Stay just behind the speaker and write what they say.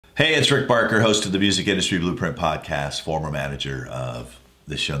Hey, it's Rick Barker, host of the Music Industry Blueprint podcast, former manager of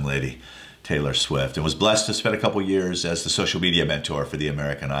this young lady, Taylor Swift, and was blessed to spend a couple years as the social media mentor for the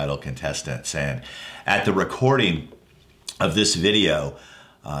American Idol contestants. And at the recording of this video,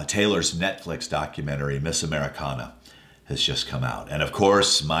 Taylor's Netflix documentary, Miss Americana, has just come out. And of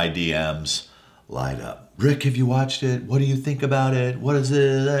course, my DMs light up. Rick, have you watched it? What do you think about it? What is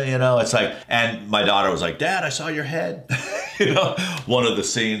it? You know, it's like, and my daughter was like, Dad, I saw your head. You know, one of the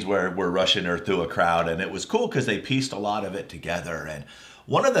scenes where we're rushing her through a crowd, and it was cool because they pieced a lot of it together. And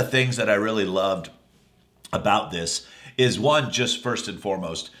one of the things that I really loved about this is one, just first and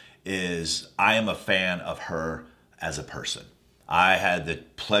foremost, is I am a fan of her as a person. I had the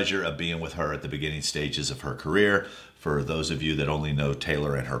pleasure of being with her at the beginning stages of her career. For those of you that only know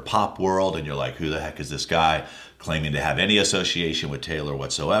Taylor and her pop world, and you're like, who the heck is this guy claiming to have any association with Taylor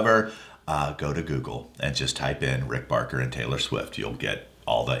whatsoever? Go to Google and just type in Rick Barker and Taylor Swift. You'll get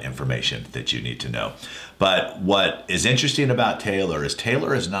all the information that you need to know. But what is interesting about Taylor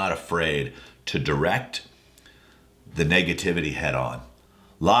is not afraid to direct the negativity head on.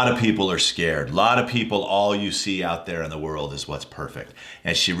 A lot of people are scared. A lot of people, all you see out there in the world is what's perfect.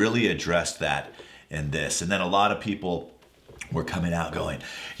 And she really addressed that in this. And then a lot of people were coming out going,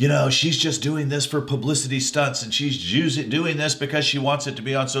 you know, she's just doing this for publicity stunts, and she's doing this because she wants it to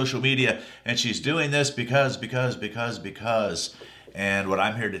be on social media, and she's doing this because. And what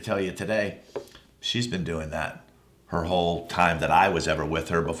I'm here to tell you today, she's been doing that her whole time that I was ever with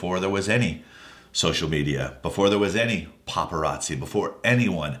her, before there was any social media, before there was any paparazzi, before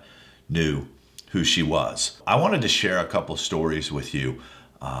anyone knew who she was. I wanted to share a couple stories with you.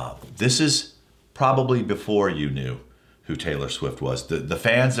 This is probably before you knew who Taylor Swift was, the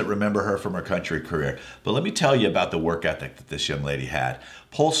fans that remember her from her country career. But let me tell you about the work ethic that this young lady had.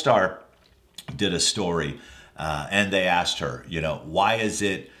 Pollstar did a story and they asked her, you know, why is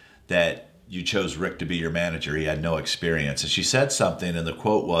it that you chose Rick to be your manager? He had no experience. And she said something, and the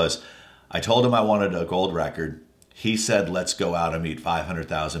quote was, I told him I wanted a gold record. He said, let's go out and meet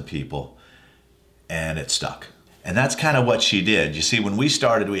 500,000 people. And it stuck. And that's kind of what she did. You see, when we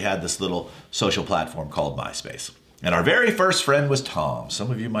started, we had this little social platform called MySpace. And our very first friend was Tom.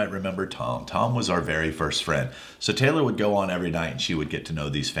 Some of you might remember Tom. Tom was our very first friend. So Taylor would go on every night and she would get to know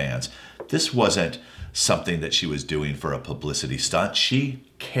these fans. This wasn't something that she was doing for a publicity stunt. She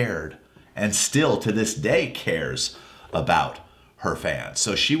cared, and still to this day cares, about her fans.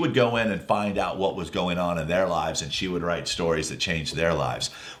 So she would go in and find out what was going on in their lives, and she would write stories that changed their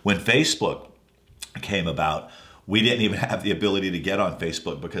lives. When Facebook came about, we didn't even have the ability to get on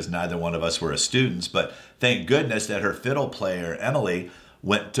Facebook because neither one of us were students, but thank goodness that her fiddle player, Emily,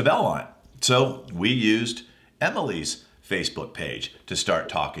 went to Belmont. So we used Emily's Facebook page to start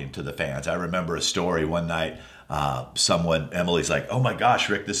talking to the fans. I remember a story one night, Emily's like, oh my gosh,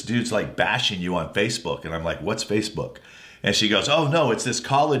 Rick, this dude's like bashing you on Facebook. And I'm like, what's Facebook? And she goes, oh no, it's this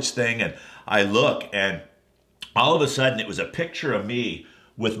college thing. And I look, and all of a sudden it was a picture of me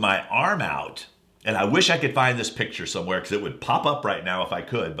with my arm out. And I wish I could find this picture somewhere because it would pop up right now if I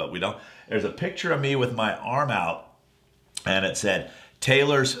could, but we don't. There's a picture of me with my arm out, and it said,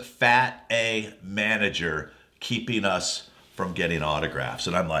 Taylor's Fat A manager keeping us from getting autographs.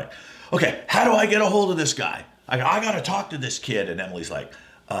 And I'm like, okay, how do I get a hold of this guy? I got to talk to this kid. And Emily's like,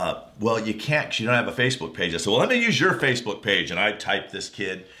 well, you can't because you don't have a Facebook page. I said, well, let me use your Facebook page. And I typed this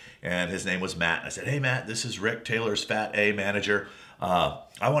kid, and his name was Matt. And I said, hey, Matt, this is Rick, Taylor's Fat A manager.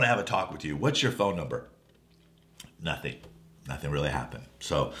 I want to have a talk with you. What's your phone number? Nothing really happened.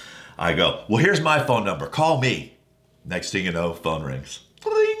 So I go, well, here's my phone number. Call me. Next thing you know, phone rings.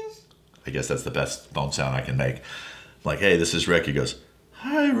 Bling. I guess that's the best phone sound I can make. I'm like, hey, this is Rick. He goes,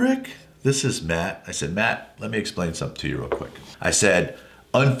 hi, Rick. This is Matt. I said, Matt, let me explain something to you real quick. I said,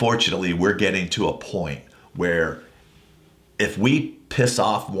 unfortunately, we're getting to a point where if we piss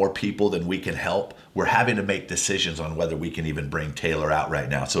off more people than we can help, we're having to make decisions on whether we can even bring Taylor out right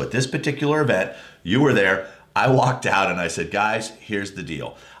now. So at this particular event, you were there, I walked out and I said, guys, here's the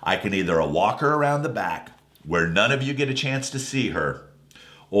deal. I can either walk her around the back where none of you get a chance to see her,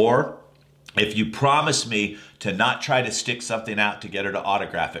 or if you promise me to not try to stick something out to get her to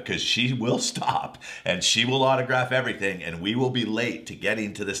autograph it, because she will stop and she will autograph everything and we will be late to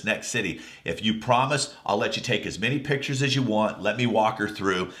getting to this next city. If you promise, I'll let you take as many pictures as you want. Let me walk her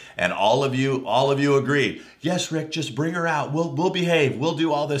through. And all of you agreed. Yes, Rick, just bring her out. We'll behave. We'll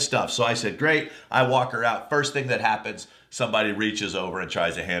do all this stuff. So I said, great. I walk her out. First thing that happens, somebody reaches over and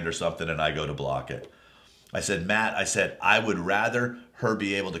tries to hand her something and I go to block it. I said, Matt, I would rather her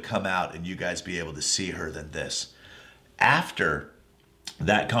be able to come out and you guys be able to see her than this. After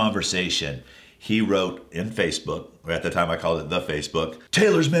that conversation, he wrote in Facebook, or at the time I called it the Facebook,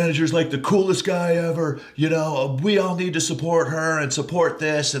 Taylor's manager's like the coolest guy ever. You know, we all need to support her and support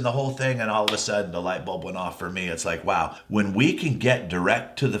this and the whole thing. And all of a sudden the light bulb went off for me. It's like, wow, when we can get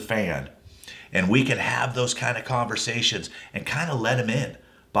direct to the fan and we can have those kind of conversations and kind of let him in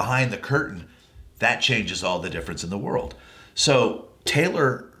behind the curtain, that changes all the difference in the world. So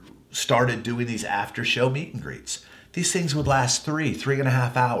Taylor started doing these after show meet and greets. These things would last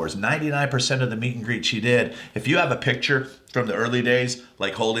 3.5 hours. 99% of the meet and greet she did. If you have a picture from the early days,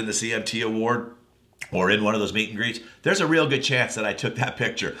 like holding the CMT award or in one of those meet and greets, there's a real good chance that I took that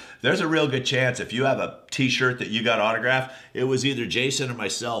picture. There's a real good chance if you have a t-shirt that you got autographed, it was either Jason or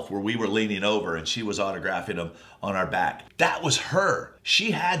myself where we were leaning over and she was autographing them on our back. That was her.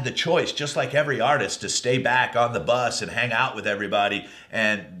 She had the choice, just like every artist, to stay back on the bus and hang out with everybody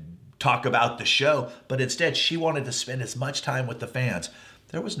and talk about the show, but instead she wanted to spend as much time with the fans.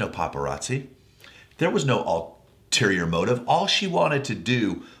 There was no paparazzi. There was no ulterior motive. All she wanted to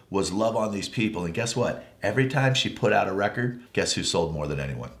do was love on these people. And guess what? Every time she put out a record, guess who sold more than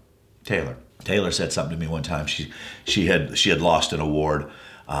anyone? Taylor. Taylor said something to me one time. She had lost an award,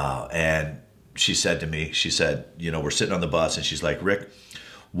 and she said to me, she said, you know, we're sitting on the bus, and she's like, Rick,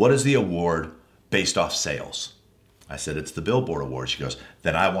 what is the award based off sales? I said, it's the Billboard Award. She goes,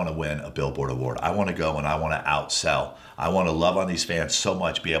 then I want to win a Billboard Award. I want to go and I want to outsell. I want to love on these fans so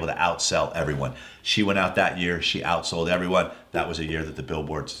much, be able to outsell everyone. She went out that year. She outsold everyone. That was a year that the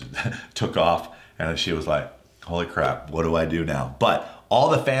billboards took off. And she was like, holy crap, what do I do now? But all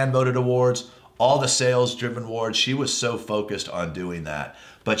the fan voted awards, all the sales driven awards, she was so focused on doing that.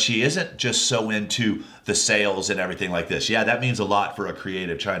 But she isn't just so into the sales and everything like this. Yeah, that means a lot for a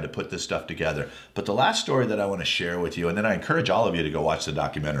creative trying to put this stuff together. But the last story that I want to share with you, and then I encourage all of you to go watch the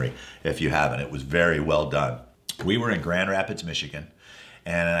documentary if you haven't. It was very well done. We were in Grand Rapids, Michigan,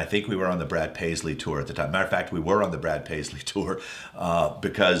 and I think we were on the Brad Paisley tour at the time. Matter of fact, we were on the Brad Paisley tour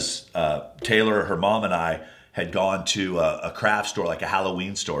because Taylor, her mom, and I had gone to a craft store, like a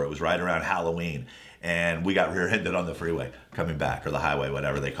Halloween store. It was right around Halloween. And we got rear-ended on the freeway coming back, or the highway,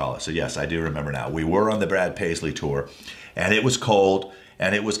 whatever they call it. So yes, I do remember now. We were on the Brad Paisley tour, and it was cold,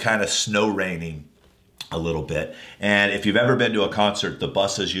 and it was kind of snow raining a little bit. And if you've ever been to a concert, the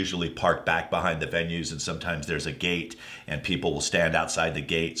buses usually park back behind the venues, and sometimes there's a gate, and people will stand outside the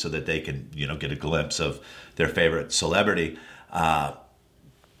gate so that they can, you know, get a glimpse of their favorite celebrity.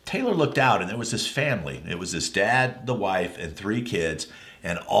 Taylor looked out, and there was this family. It was this dad, the wife, and 3 kids,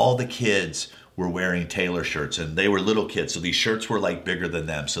 and all the kids were wearing Taylor shirts, and they were little kids, so these shirts were like bigger than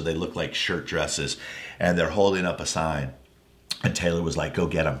them, so they looked like shirt dresses, and they're holding up a sign, and Taylor was like, go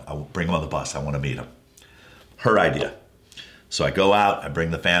get them, I'll bring them on the bus, I want to meet them. Her idea. So I go out, I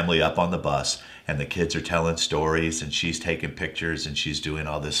bring the family up on the bus, and the kids are telling stories, and she's taking pictures, and she's doing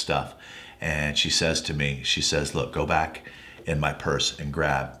all this stuff, and she says to me, she says, look, go back in my purse and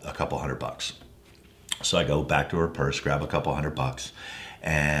grab a couple $100. So I go back to her purse, grab a couple $100,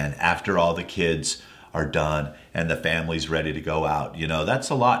 and after all the kids are done and the family's ready to go out, you know,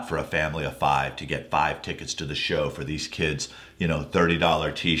 that's a lot for a family of 5 to get 5 tickets to the show for these kids, you know,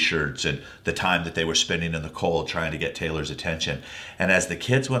 $30 t-shirts and the time that they were spending in the cold trying to get Taylor's attention. And as the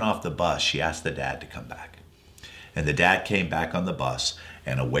kids went off the bus, she asked the dad to come back. And the dad came back on the bus,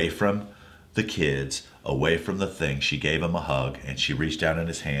 and away from the kids, away from the thing, she gave him a hug, and she reached down in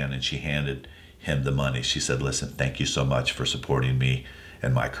his hand and she handed him the money. She said, listen, thank you so much for supporting me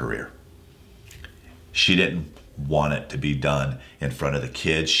and my career. She didn't want it to be done in front of the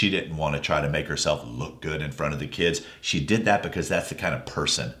kids. She didn't want to try to make herself look good in front of the kids. She did that because that's the kind of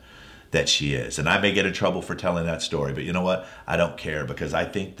person that she is. And I may get in trouble for telling that story, but you know what? I don't care, because I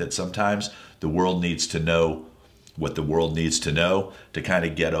think that sometimes the world needs to know what the world needs to know to kind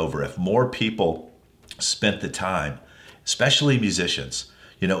of get over. If more people spent the time, especially musicians,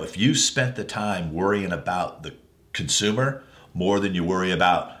 you know, if you spent the time worrying about the consumer more than you worry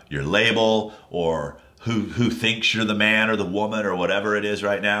about your label or who thinks you're the man or the woman or whatever it is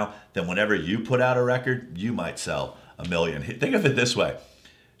right now, then whenever you put out a record, you might sell 1 million. Think of it this way.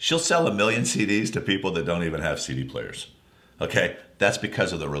 She'll sell 1 million CDs to people that don't even have CD players. Okay, that's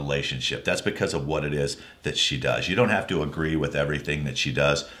because of the relationship. That's because of what it is that she does. You don't have to agree with everything that she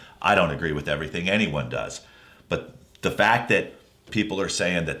does. I don't agree with everything anyone does. But the fact that people are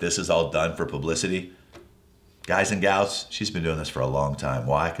saying that this is all done for publicity, guys and gals, she's been doing this for a long time.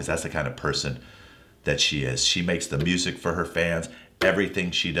 Why? Because that's the kind of person that she is. She makes the music for her fans.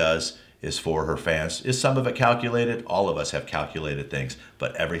 Everything she does is for her fans. Is some of it calculated? All of us have calculated things,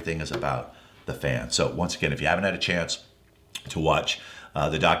 but everything is about the fans. So once again, if you haven't had a chance to watch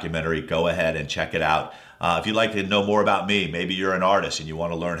the documentary, go ahead and check it out. If you'd like to know more about me, maybe you're an artist and you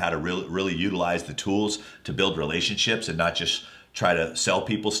want to learn how to really utilize the tools to build relationships and not just try to sell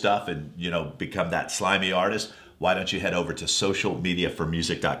people stuff and, you know, become that slimy artist, why don't you head over to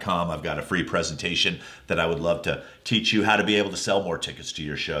socialmediaformusic.com. I've got a free presentation that I would love to teach you how to be able to sell more tickets to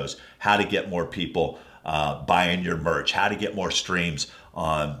your shows, how to get more people buying your merch, how to get more streams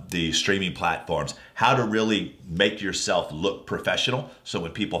on the streaming platforms, how to really make yourself look professional so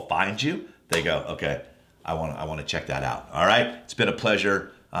when people find you, they go, okay, I want to check that out. All right, it's been a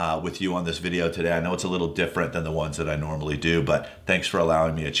pleasure with you on this video today. I know it's a little different than the ones that I normally do, but thanks for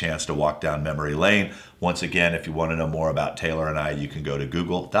allowing me a chance to walk down memory lane. Once again, if you want to know more about Taylor and I, you can go to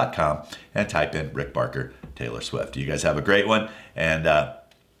google.com and type in Rick Barker, Taylor Swift. You guys have a great one. And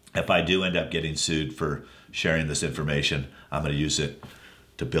if I do end up getting sued for sharing this information, I'm going to use it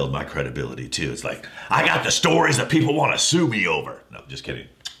to build my credibility too. It's like, I got the stories that people want to sue me over. No, just kidding.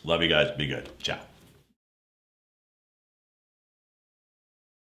 Love you guys. Be good. Ciao.